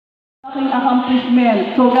aking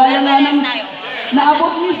accomplishment. So gaya nga ng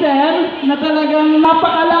naabot ni Sir na talagang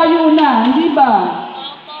napakalayo na, hindi ba?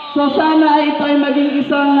 So sana ito ay maging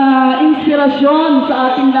isang inspirasyon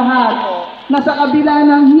sa ating lahat na sa kabila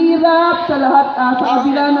ng hirap, sa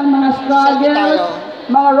kabila ng mga struggles,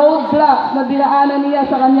 mga roadblocks na dinaanan niya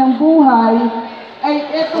sa kanyang buhay, ay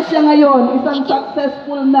eto siya ngayon, isang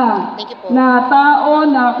successful na tao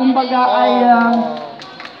na kumbaga ay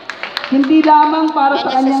hindi lamang para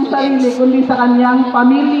sa kanyang sarili, kundi sa kanyang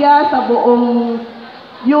pamilya, sa buong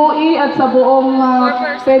UE at sa buong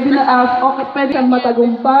pwede kang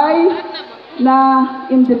matagumpay na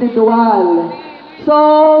individual. So,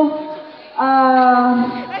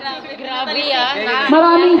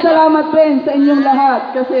 maraming salamat rin sa inyong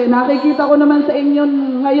lahat kasi nakikita ko naman sa inyo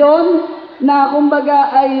ngayon na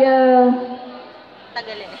kumbaga ay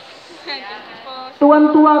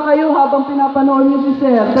tuwan-tuwa kayo habang pinapanood niyo si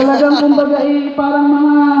Sir. Talagang kumbaga parang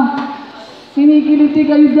mga kinikiliti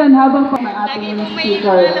kayo dyan habang pa ng ating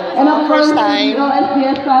speaker. And of course,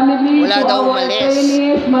 SBS family, to our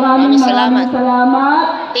trainees, maraming salamat.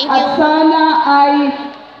 At sana ay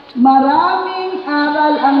maraming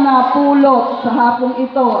aral ang napulot sa hapong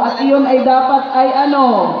ito. At iyon ay dapat ay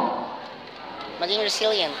maging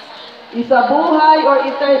resilient. Isabuhay or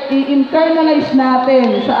i-internalize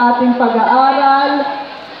natin sa ating pag-aaral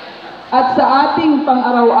at sa ating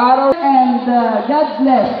pang-araw-araw. And God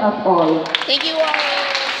bless us all. Thank you all.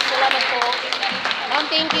 Salamat po. Ma'am,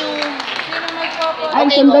 thank you.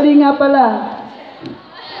 Ay, sandali nga pala.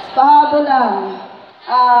 Pahabol lang.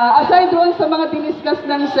 Aside doon sa mga diniscuss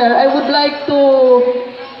ng Sir, I would like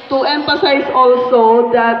to emphasize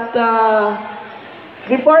also that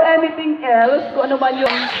before anything else, kung ano man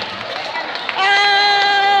yung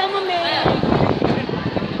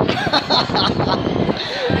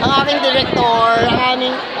ang aking director, ang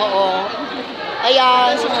aming,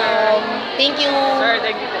 ayan, si Mom. Thank you. Sir,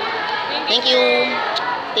 thank you. Thank you.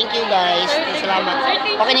 Thank you guys. Salamat.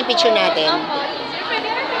 Okay na yung picture natin.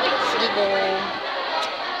 Sige go.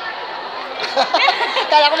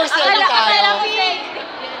 Kala ko mag-selfie tayo.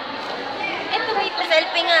 Ito, wait,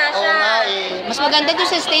 selfie nga siya. Oo nga eh. Mas maganda doon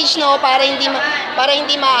sa stage, no? Para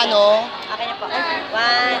hindi maano. Okay na po. 1.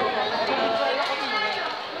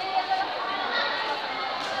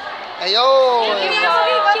 Ayun.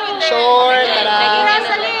 Sure, tara.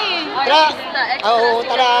 Tara. Oo,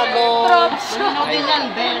 tara, go.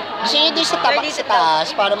 Gusto nyo doon sa taas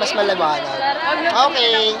para mas malawanag.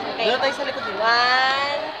 Okay. Doon tayo sa likod. 1, 2,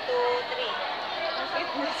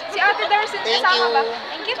 3. Si Ate Darcy, kasama ba?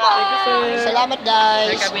 Thank you po. Salamat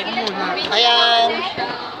guys. Ayan.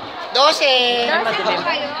 12.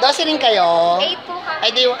 12 rin kayo. 8 po kami. Ay,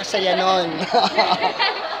 di, saya nun.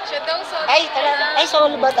 Ay, tara. Ay,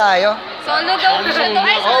 solo ba tayo? Solo daw.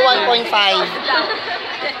 Oh, 1.5.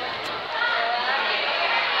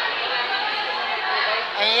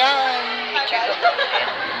 Ayan.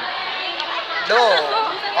 Do.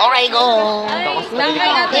 Okay, go.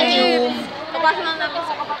 Thank you. Kapasa lang namin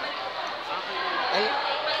sa kapatid.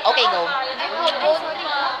 Okay, go.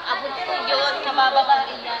 Abot ko yun.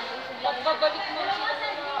 Nababagain yan. Babalik mo lang.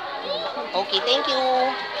 Okay, thank you.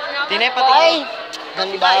 Tinay pati. Ay,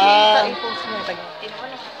 ganda.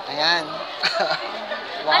 Ayan.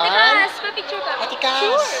 Ate Cas, pa-picture ka. Ate Cas.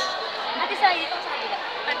 Sure. Ate Sai, dito sa kabila.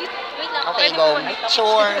 Wait lang. Okay, go.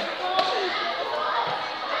 Sure. 1,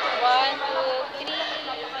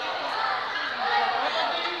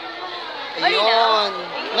 2, 3. Ayun.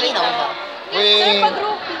 Malinaw ba? Sir,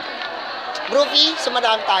 pag-groupie. Groupie,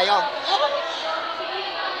 sumadaan tayo.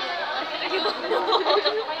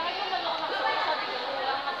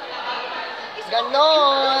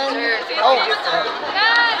 Ganon. Oh. 1,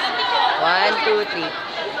 2, 3.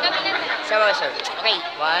 Sama, sir. Okay. 1,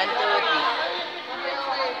 2,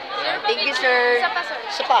 3. Thank you, sir.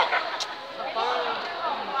 Isa pa.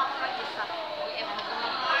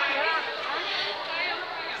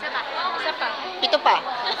 Ito pa.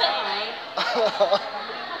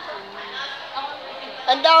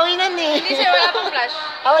 Ang dami nun eh. Hindi sir, wala pang flash.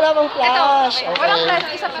 Wala pang flash. Ito, Okay. walang flash,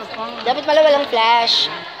 isa pa sir. Dapat pala walang flash.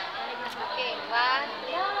 Okay, 1.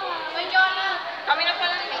 Kami na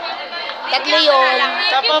pala. Tatlo yun.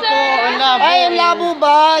 Sapa po. Ang labo. Ay, ang labo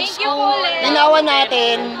ba? Thank you po ulit. Linawan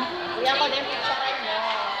natin. Sige,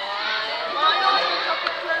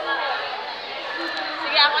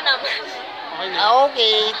 ako naman.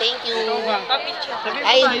 Okay, thank you.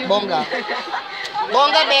 Ay, bongga.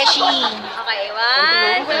 Bongga, Beshi. Okay,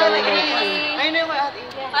 1, 2, 3. Ayun na yung ate.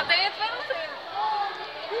 Ate, pero sir.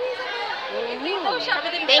 Dito siya.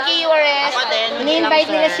 Thank you, URS. Ini-invite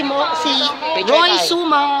nila si Roy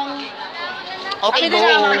Sumang. Okay, go.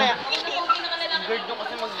 Guard nyo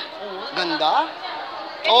kasi Ganda?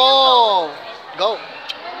 Oh! Go!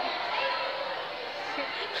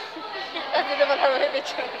 Ano naman kami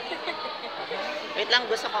picture? Wait lang,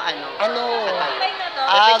 gusto ko ano. Ano? Okay na to.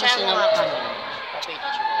 Gusto niya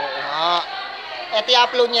Picture. Oo nga. Ito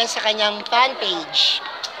i-upload niya sa kanyang fan page.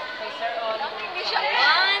 Hindi siya.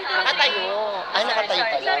 1, 2, 3. Nakatayo. Ay, nakatayo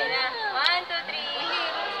pala. Sorry na. 1, 2,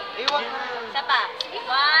 3. Iwan. Isa pa.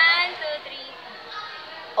 1, 2, 3.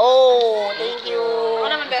 Oh, thank you. Ako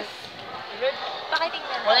naman, best.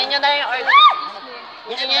 Pakitignan. Wala nyo na yung order.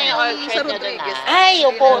 Gusto nyo yung order nyo dun ah. Ay,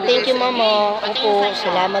 opo. Thank you, mama. Opo,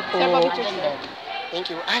 salamat po. Thank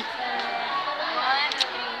you. Ay, 1,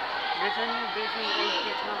 2, 3. Gusto nyo, based on your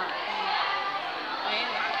shit mo nga.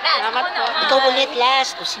 Last, Salamat ako po. naman. ikaw ulit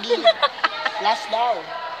last. O sige. Last daw.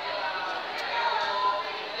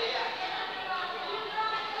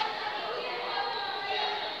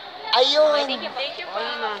 Ayun. Thank you po.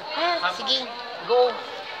 Ano na? Ha, sige. Go.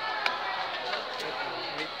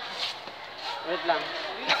 Wait lang.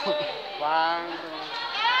 1, 2.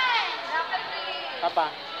 Papa.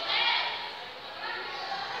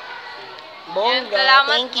 Bongga.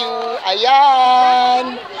 Salamat Thank you. Ayan.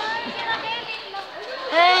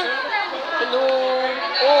 Ha? Hello.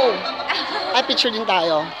 Oh. Ay, picture din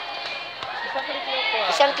tayo.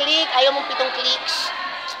 Isang click. Ayaw mong 7 clicks.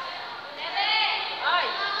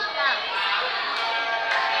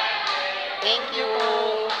 Thank you.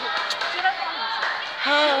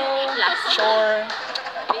 How? Sure.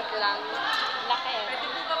 Wait lang. Laki.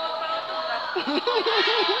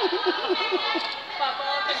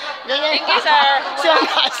 Ganyan. Thank you, sir. Si Ma'am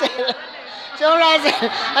Russell. Si Ma'am Russell,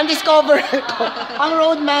 ang discover ko, ang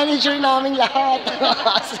road manager naming lahat.